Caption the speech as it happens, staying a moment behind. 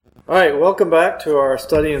All right, welcome back to our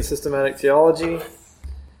study in systematic theology.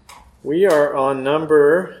 We are on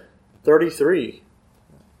number 33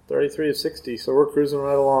 of 60, so we're cruising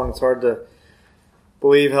right along. It's hard to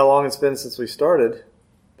believe how long it's been since we started,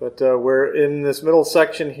 but we're in this middle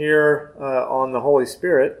section here on the Holy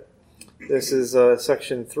Spirit. This is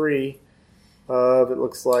section 3 of, it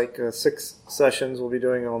looks like, 6 sessions we'll be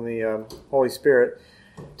doing on the Holy Spirit.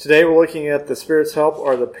 Today we're looking at the Spirit's help,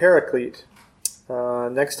 or the Paraclete.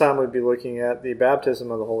 Next time we'll be looking at the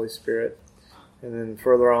baptism of the Holy Spirit, and then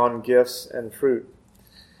further on, gifts and fruit.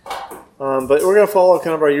 But we're going to follow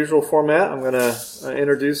kind of our usual format. I'm going to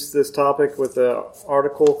introduce this topic with the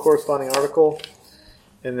corresponding article,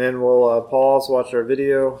 and then we'll pause, watch our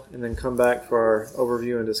video, and then come back for our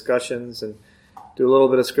overview and discussions, and do a little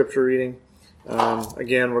bit of scripture reading.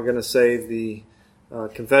 Again, we're going to save the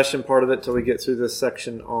confession part of it till we get through this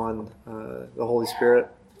section on the Holy Spirit,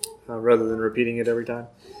 rather than repeating it every time.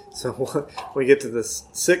 So when we get to the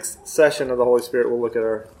 6th session of the Holy Spirit, we'll look at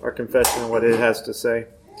our confession and what it has to say.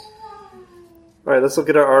 All right, let's look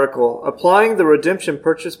at our article. Applying the redemption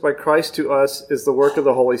purchased by Christ to us is the work of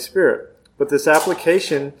the Holy Spirit, but this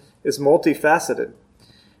application is multifaceted.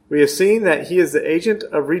 We have seen that He is the agent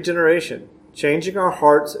of regeneration, changing our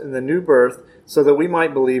hearts in the new birth so that we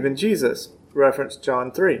might believe in Jesus. Reference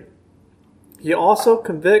John 3. He also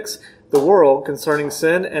convicts the world concerning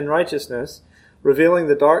sin and righteousness, revealing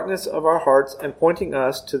the darkness of our hearts and pointing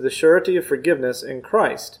us to the surety of forgiveness in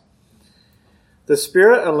Christ. The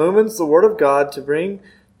Spirit illumines the Word of God to bring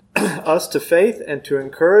us to faith and to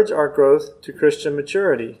encourage our growth to Christian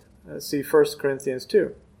maturity. See 1 Corinthians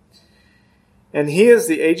 2. And He is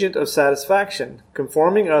the agent of satisfaction,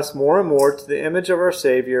 conforming us more and more to the image of our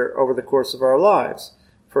Savior over the course of our lives.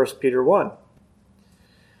 1 Peter 1.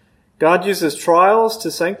 God uses trials to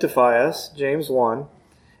sanctify us, James 1,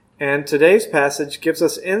 and today's passage gives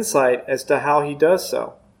us insight as to how He does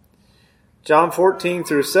so. John 14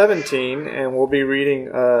 through 17, and we'll be reading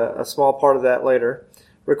a small part of that later,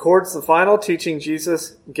 records the final teaching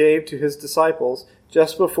Jesus gave to His disciples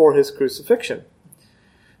just before His crucifixion.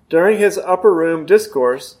 During His upper room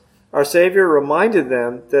discourse, our Savior reminded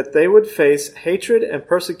them that they would face hatred and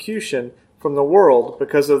persecution from the world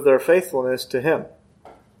because of their faithfulness to Him.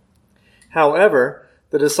 However,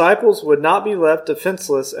 the disciples would not be left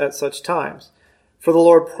defenseless at such times, for the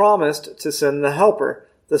Lord promised to send the Helper,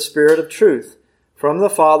 the Spirit of truth, from the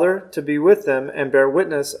Father to be with them and bear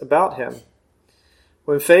witness about Him.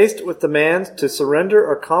 When faced with demands to surrender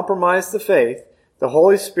or compromise the faith, the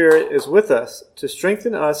Holy Spirit is with us to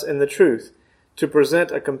strengthen us in the truth, to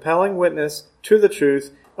present a compelling witness to the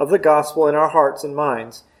truth of the gospel in our hearts and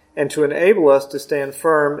minds, and to enable us to stand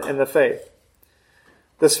firm in the faith.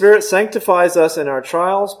 The Spirit sanctifies us in our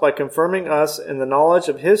trials by confirming us in the knowledge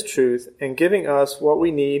of His truth and giving us what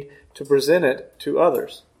we need to present it to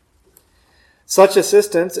others. Such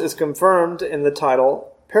assistance is confirmed in the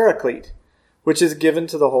title Paraclete, which is given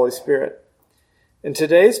to the Holy Spirit. In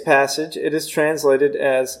today's passage, it is translated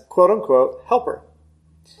as, quote-unquote, helper.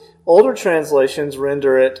 Older translations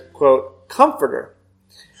render it, quote, comforter.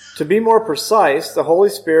 To be more precise, the Holy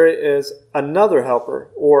Spirit is another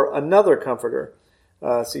helper or another comforter.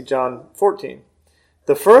 See John 14.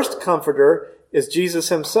 The first comforter is Jesus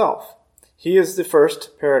Himself. He is the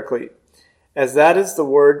first Paraclete, as that is the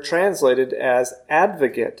word translated as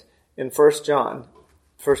advocate in 1 John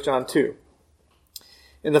 2.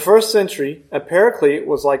 In the first century, a Paraclete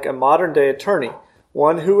was like a modern-day attorney,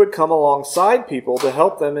 one who would come alongside people to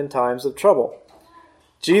help them in times of trouble.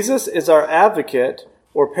 Jesus is our advocate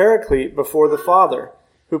or Paraclete before the Father,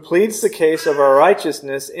 who pleads the case of our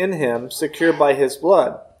righteousness in Him, secured by His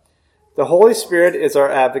blood. The Holy Spirit is our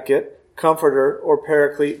advocate, comforter, or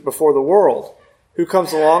Paraclete before the world, who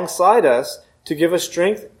comes alongside us to give us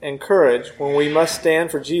strength and courage when we must stand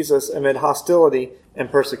for Jesus amid hostility and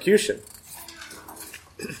persecution.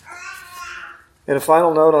 And a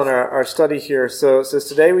final note on our study here. So it says,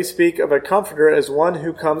 today we speak of a comforter as one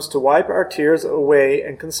who comes to wipe our tears away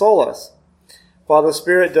and console us. While the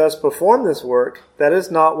Spirit does perform this work, that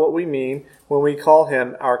is not what we mean when we call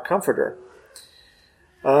Him our comforter.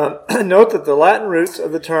 Note that the Latin roots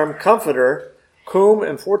of the term comforter, cum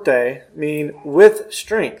and forte, mean with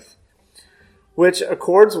strength, which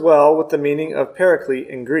accords well with the meaning of Paraclete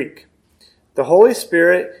in Greek. The Holy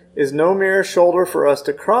Spirit is no mere shoulder for us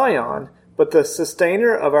to cry on, but the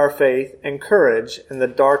sustainer of our faith and courage in the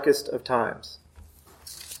darkest of times.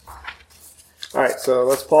 All right, so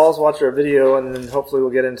let's pause, watch our video, and then hopefully we'll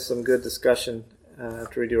get into some good discussion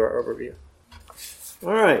after we do our overview.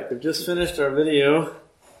 All right, we've just finished our video.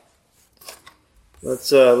 Let's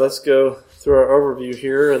go through our overview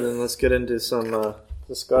here, and then let's get into some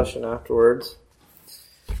discussion afterwards.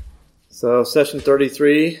 So, session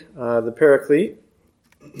 33, the Paraclete.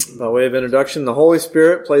 By way of introduction, the Holy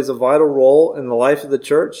Spirit plays a vital role in the life of the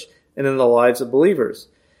church and in the lives of believers.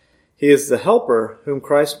 He is the helper whom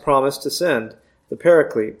Christ promised to send, the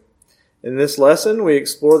Paraclete. In this lesson, we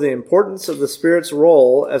explore the importance of the Spirit's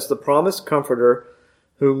role as the promised comforter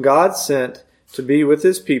whom God sent to be with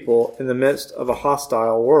his people in the midst of a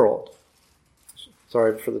hostile world.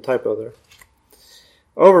 Sorry for the typo there.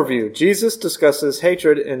 Overview. Jesus discusses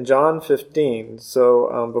hatred in John 15.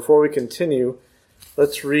 So before we continue,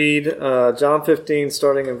 let's read John 15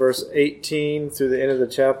 starting in verse 18 through the end of the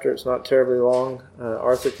chapter. It's not terribly long.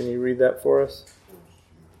 Arthur, can you read that for us?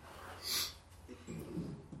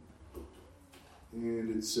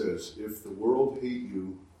 And it says, "If the world hate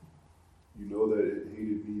you, you know that it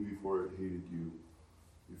hated me before it hated you.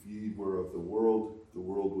 If ye were of the world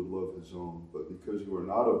would love his own. But because you are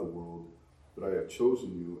not of the world, but I have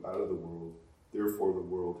chosen you out of the world, therefore the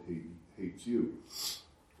world hates you.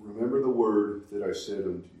 Remember the word that I said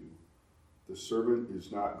unto you, the servant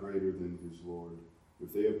is not greater than his Lord.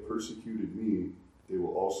 If they have persecuted me, they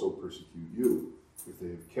will also persecute you. If they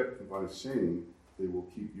have kept my saying, they will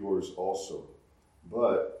keep yours also.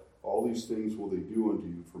 But all these things will they do unto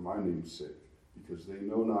you for my name's sake, because they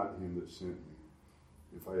know not him that sent me.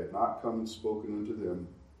 If I had not come and spoken unto them,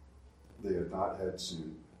 they had not had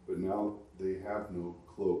sin, but now they have no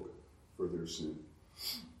cloak for their sin.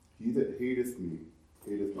 He that hateth me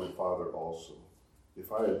hateth my Father also.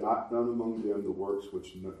 If I had not done among them the works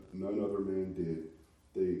which none other man did,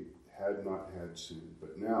 they had not had sin.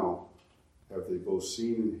 But now have they both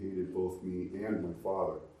seen and hated both me and my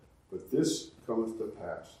Father. But this cometh to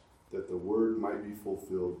pass, that the word might be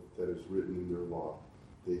fulfilled that is written in their law.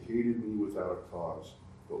 They hated me without a cause.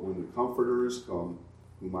 But when the Comforter is come,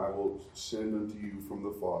 whom I will send unto you from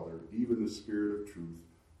the Father, even the Spirit of truth,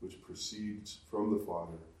 which proceeds from the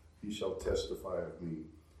Father, he shall testify of me.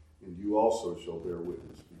 And you also shall bear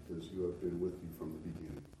witness, because you have been with me from the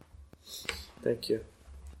beginning." Thank you.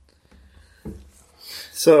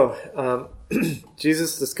 So,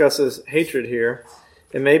 Jesus discusses hatred here.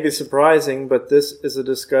 It may be surprising, but this is a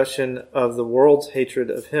discussion of the world's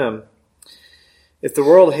hatred of him. If the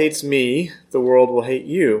world hates me, the world will hate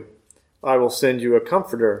you. I will send you a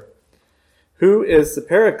comforter. Who is the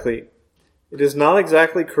Paraclete? It is not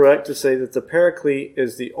exactly correct to say that the Paraclete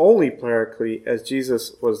is the only Paraclete, as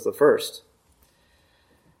Jesus was the first.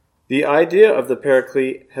 The idea of the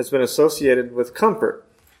Paraclete has been associated with comfort.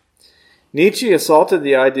 Nietzsche assaulted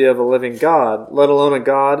the idea of a living God, let alone a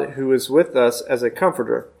God who is with us as a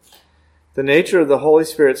comforter. The nature of the Holy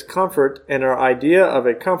Spirit's comfort and our idea of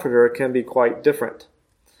a comforter can be quite different.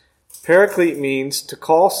 Paraclete means to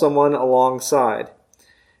call someone alongside.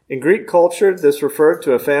 In Greek culture, this referred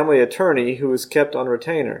to a family attorney who was kept on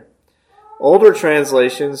retainer. Older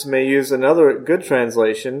translations may use another good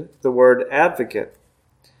translation, the word advocate.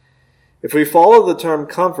 If we follow the term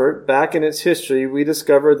comfort back in its history, we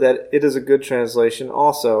discover that it is a good translation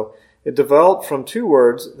also. It developed from two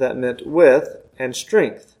words that meant with and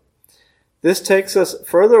strength. This takes us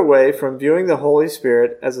further away from viewing the Holy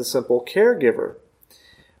Spirit as a simple caregiver.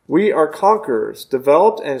 We are conquerors,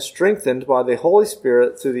 developed and strengthened by the Holy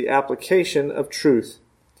Spirit through the application of truth.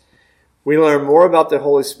 We learn more about the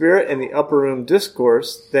Holy Spirit in the Upper Room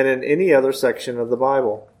Discourse than in any other section of the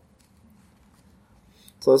Bible.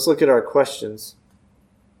 So let's look at our questions.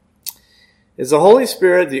 Is the Holy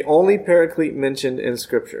Spirit the only Paraclete mentioned in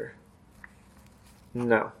Scripture?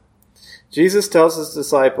 No. Jesus tells his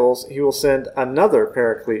disciples he will send another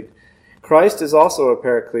Paraclete. Christ is also a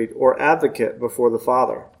Paraclete, or advocate, before the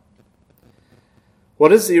Father.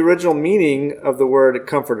 What is the original meaning of the word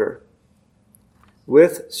comforter?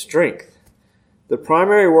 With strength. The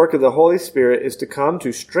primary work of the Holy Spirit is to come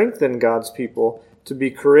to strengthen God's people to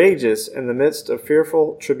be courageous in the midst of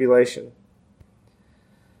fearful tribulation.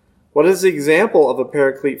 What is the example of a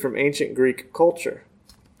Paraclete from ancient Greek culture?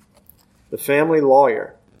 The family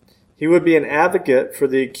lawyer. He would be an advocate for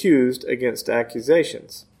the accused against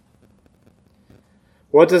accusations.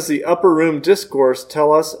 What does the Upper Room Discourse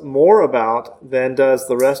tell us more about than does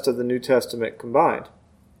the rest of the New Testament combined?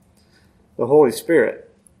 The Holy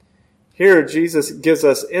Spirit. Here, Jesus gives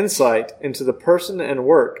us insight into the person and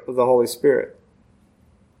work of the Holy Spirit.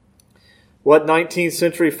 What 19th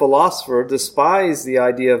century philosopher despised the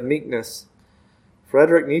idea of meekness?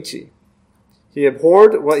 Friedrich Nietzsche. He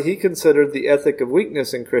abhorred what he considered the ethic of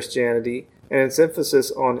weakness in Christianity and its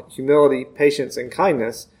emphasis on humility, patience, and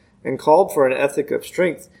kindness, and called for an ethic of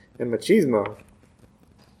strength and machismo.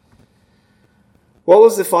 What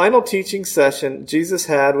was the final teaching session Jesus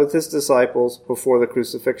had with his disciples before the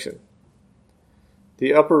crucifixion?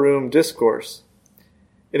 the Upper Room Discourse.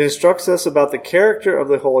 It instructs us about the character of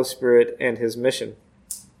the Holy Spirit and his mission.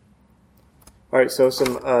 All right, so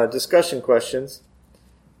some discussion questions.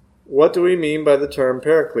 What do we mean by the term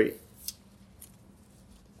Paraclete?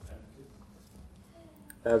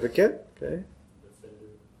 Advocate, okay.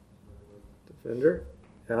 Defender,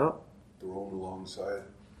 yeah. Thrown alongside.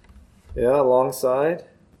 Yeah, alongside.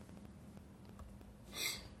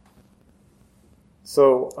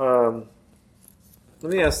 So,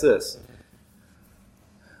 let me ask this.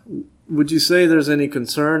 Would you say there's any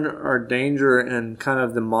concern or danger in kind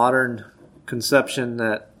of the modern conception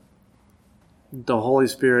that the Holy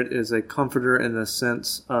Spirit is a comforter in the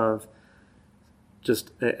sense of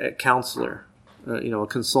just a counselor, a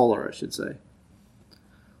consoler, I should say?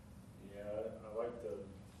 Yeah, I like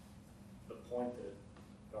the point that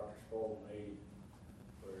Dr. Sproul made,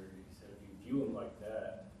 where he said if you view him like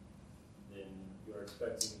that, then you're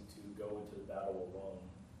expecting to go into the battle alone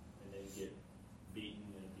and then get beaten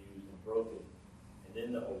and abused and broken, and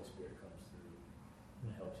then the Holy Spirit comes through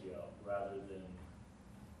and helps you out, rather than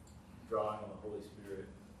drawing on the Holy Spirit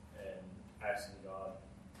and asking God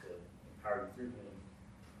to empower you through him,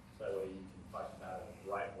 so that way you can fight the battle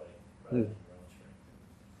the right way, rather than your own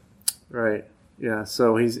strength. Right. Yeah.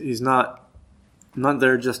 So he's not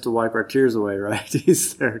there just to wipe our tears away, right?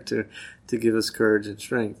 He's there to give us courage and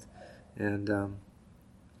strength, and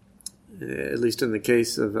at least in the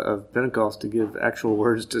case of Pentecost, to give actual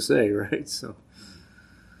words to say, right? So.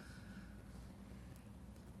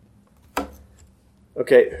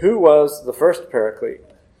 Okay, who was the first Paraclete?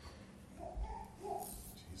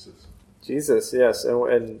 Jesus. Jesus, yes.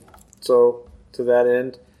 And so, to that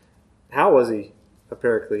end, how was he a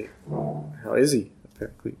Paraclete? How is he a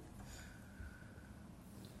Paraclete?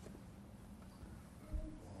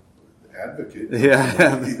 Advocate. Yeah,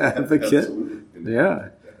 advocate. Absolutely. Yeah.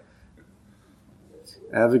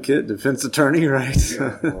 Advocate, defense attorney, right?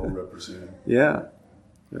 Yeah, well represented. Yeah,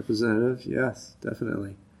 representative, yes,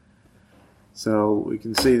 definitely. So we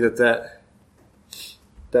can see that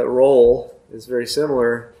role is very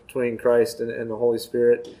similar between Christ and the Holy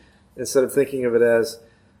Spirit. Instead of thinking of it as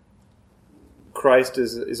Christ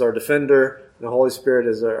is our defender, and the Holy Spirit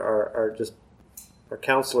is our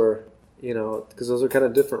counselor, because those are kind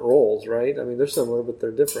of different roles, right? I mean, they're similar, but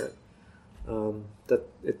they're different. That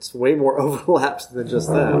it's way more overlaps than just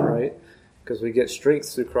that, right? Because we get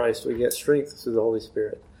strength through Christ, we get strength through the Holy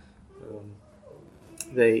Spirit.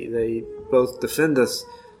 They both defend us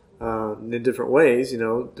in different ways,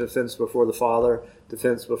 defense before the Father,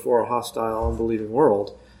 defense before a hostile, unbelieving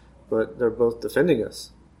world, but they're both defending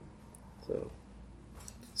us. So,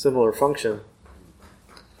 similar function.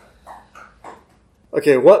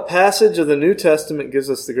 Okay, what passage of the New Testament gives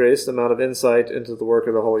us the greatest amount of insight into the work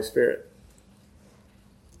of the Holy Spirit?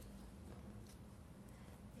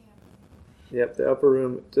 Yep, the Upper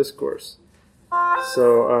Room Discourse.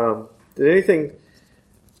 So,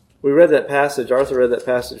 we read that passage, Arthur read that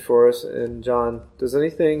passage for us, and John, does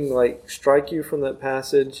anything strike you from that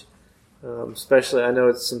passage? Especially, I know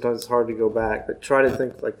it's sometimes hard to go back, but try to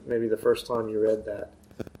think maybe the first time you read that.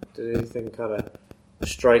 Did anything kind of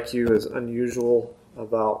strike you as unusual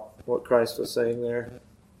about what Christ was saying there?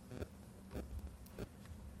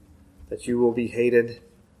 That you will be hated?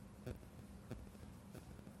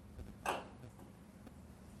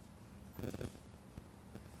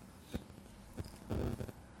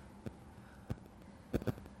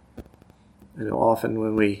 Often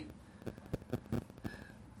when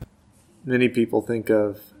many people think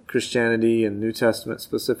of Christianity and New Testament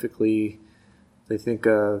specifically, they think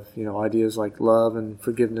of, ideas like love and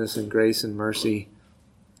forgiveness and grace and mercy.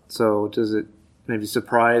 So does it maybe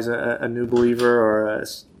surprise a new believer or a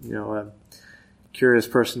curious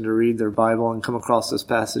person to read their Bible and come across this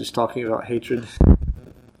passage talking about hatred?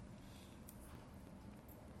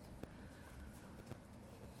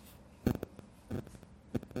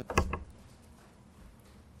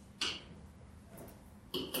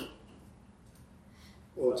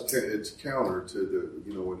 Well, it's counter to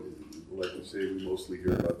the, when, like you say, we mostly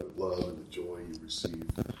hear about the love and the joy you receive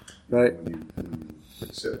right. when you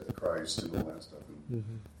accept Christ and all that stuff.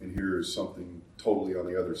 And here is something totally on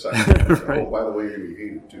the other side. Right. Oh, by the way, you're going to be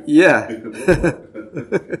hated too. Yeah.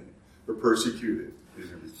 Or persecuted and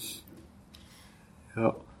everything.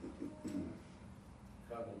 Oh.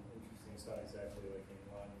 Kind of interesting. It's not exactly in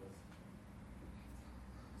line with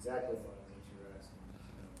exactly the things that you're asking,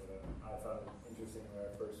 but I found it interesting when I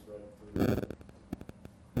first read through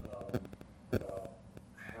about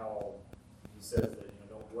how he says that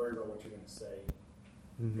don't worry about what you're going to say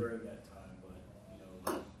during that time, but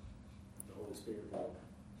the Holy Spirit will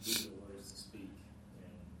give you the words to speak.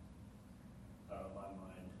 And my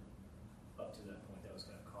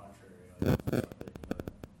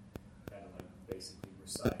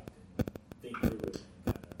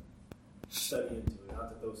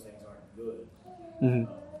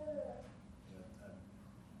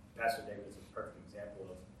Pastor David's a perfect example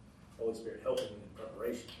of Holy Spirit helping in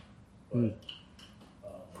preparation. But I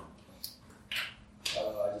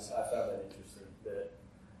don't know. I found that interesting that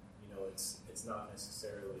it's not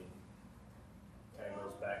necessarily kind of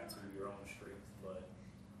goes back to your own strength, but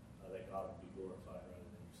that God will be glorified rather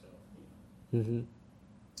than yourself.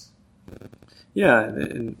 Yeah,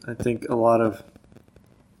 and I think a lot of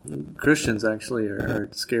Christians actually are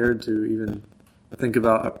scared to even think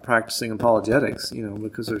about practicing apologetics,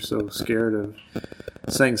 because they're so scared of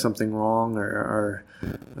saying something wrong or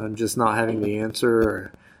just not having the answer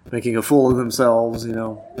or making a fool of themselves,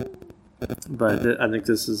 But I think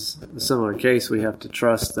this is a similar case. We have to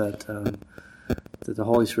trust that the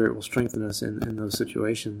Holy Spirit will strengthen us in those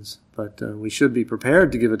situations. But we should be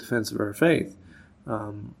prepared to give a defense of our faith.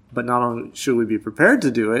 But not only should we be prepared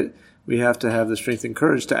to do it, we have to have the strength and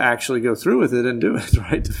courage to actually go through with it and do it,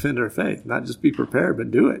 right? Defend our faith. Not just be prepared, but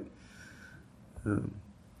do it.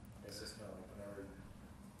 It's just kind of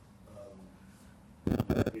like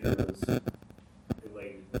whenever Peter was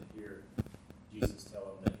elated to hear Jesus tell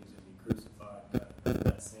him that he was going to be crucified, in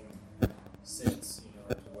that same sense,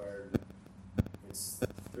 to where it's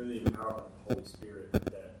through the empowerment of the Holy Spirit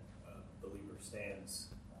that a believer stands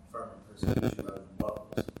firm in persecution rather than buckles.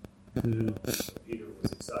 So Peter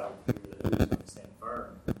was excited to hear that he was going to stand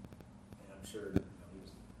firm, and I'm sure he was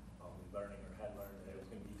probably learning or had learned that it was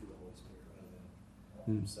going to be through the Holy Spirit rather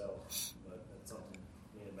than himself. But that's something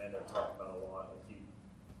me and Amanda talk about a lot. Like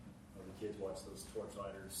the kids watch those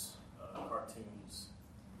Torchlighters cartoons.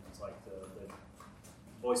 It's like the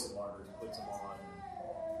voice of martyrs puts them on.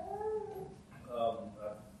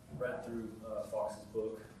 I've read through Fox's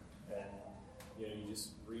book, and you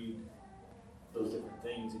just read those different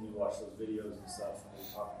things, and you watch those videos and stuff, and we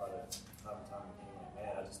talk about it time and time again. Like,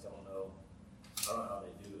 man, I just don't know. I don't know how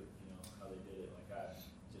they do it. How they did it. Like I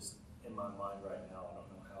just in my mind right now, I don't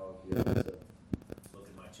know how I'd be able to look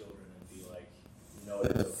at my children and be like,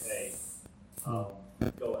 it's okay.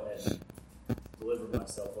 Go ahead and deliver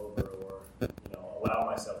myself over, or allow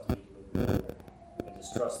myself to be delivered over, and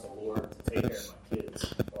just trust the Lord to take care of my kids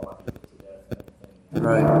while I be put to death and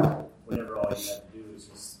everything. Right. Whenever all you have to do is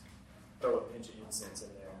just throw a pinch of incense in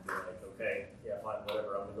there and be like, okay, yeah, fine,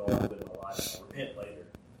 whatever, I'm going to go on with my life. I'll repent later.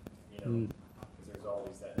 Because there's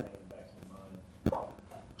always that hanging back in your mind. So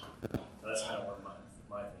that's kind of where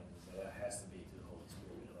my thing is, that it has to be through the Holy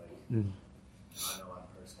Spirit. Like, I know I'm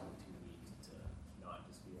personally too weak to not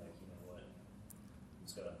just be like, what, I'm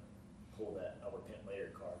just going to pull that I'll repent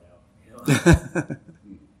later card out.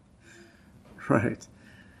 Right.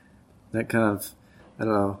 That kind of, I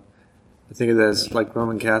don't know. I think of that as like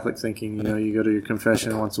Roman Catholic thinking, you go to your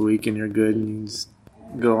confession once a week and you're good and you just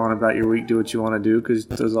go on about your week, do what you want to do, because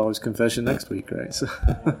there's always confession next week, right? So,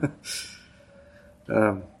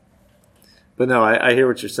 but no, I hear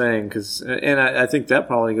what you're saying, and I think that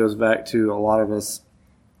probably goes back to a lot of us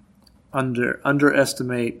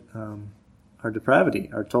underestimate our depravity,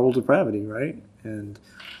 our total depravity, right? And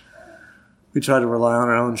we try to rely on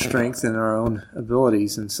our own strength and our own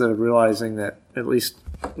abilities instead of realizing that, at least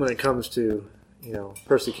when it comes to,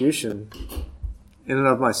 persecution, in and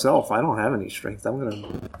of myself, I don't have any strength. I'm going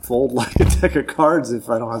to fold like a deck of cards if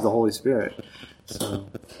I don't have the Holy Spirit. So,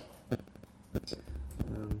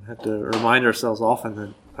 have to remind ourselves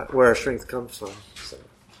often that where our strength comes from. So.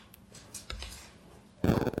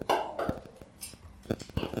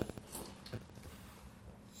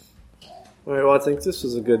 All right. Well, I think this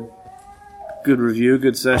was a good review,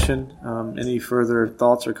 good session. Any further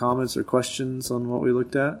thoughts or comments or questions on what we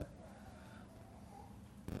looked at?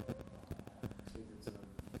 I think it's a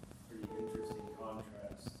pretty interesting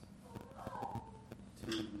contrast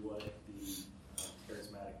to what the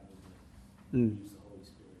charismatic movement use the Holy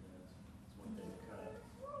Spirit as. It's one thing that kind of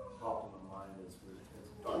popped in my mind as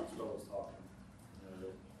Dr. Stoll was talking,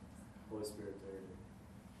 the Holy Spirit there to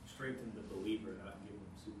strengthen the believer, not give them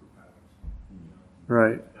superpowers.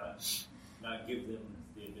 Right. Not give them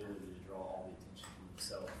the ability to draw all the attention to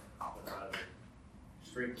themselves, but rather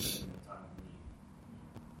strengthen them in the time of need.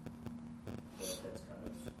 But that's kind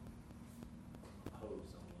of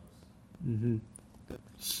opposed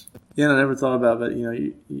almost. Yeah, and I never thought about that.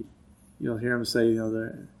 You'll hear them say,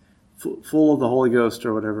 they're full of the Holy Ghost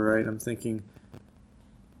or whatever, right? I'm thinking,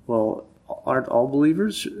 well, aren't all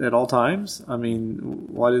believers at all times? I mean,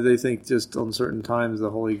 why do they think just on certain times the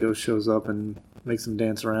Holy Ghost shows up and makes them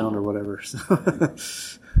dance around or whatever? So. That doesn't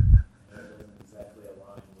exactly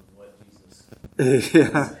align with what Jesus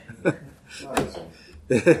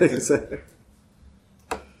exactly.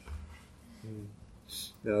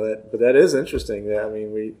 But that is interesting. I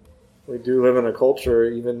mean, we do live in a culture,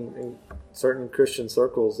 even in certain Christian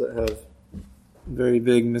circles, that have very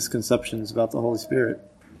big misconceptions about the Holy Spirit.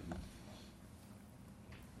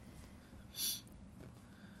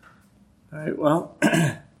 All right, well,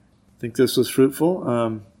 I think this was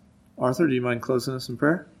fruitful. Arthur, do you mind closing us in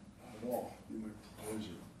prayer? Not at all. Be my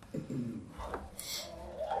pleasure.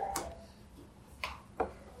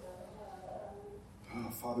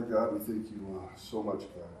 Father God, we thank you so much,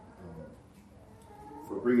 God,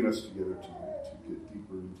 for bringing us together to get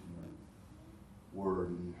deeper into your word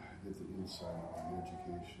and get the insight and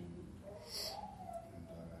education and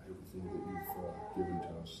everything that you've given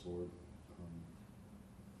to us, Lord.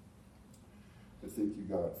 I thank you,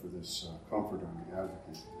 God, for this comforter and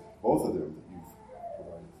advocate, both of them that you've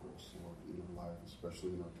provided for us, Lord, in our life,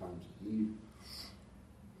 especially in our times of need.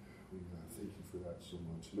 We thank you for that so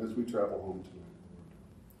much. And as we travel home tonight, Lord,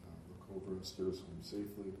 look over us, get us home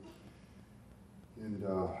safely, and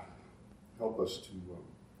help us to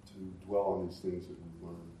dwell on these things that we've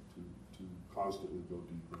learned, to constantly go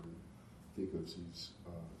deeper and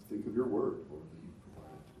think of your word, Lord, that you've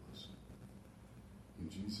provided to us. In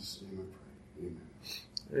Jesus' name I pray. Amen.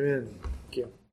 Amen. Thank you.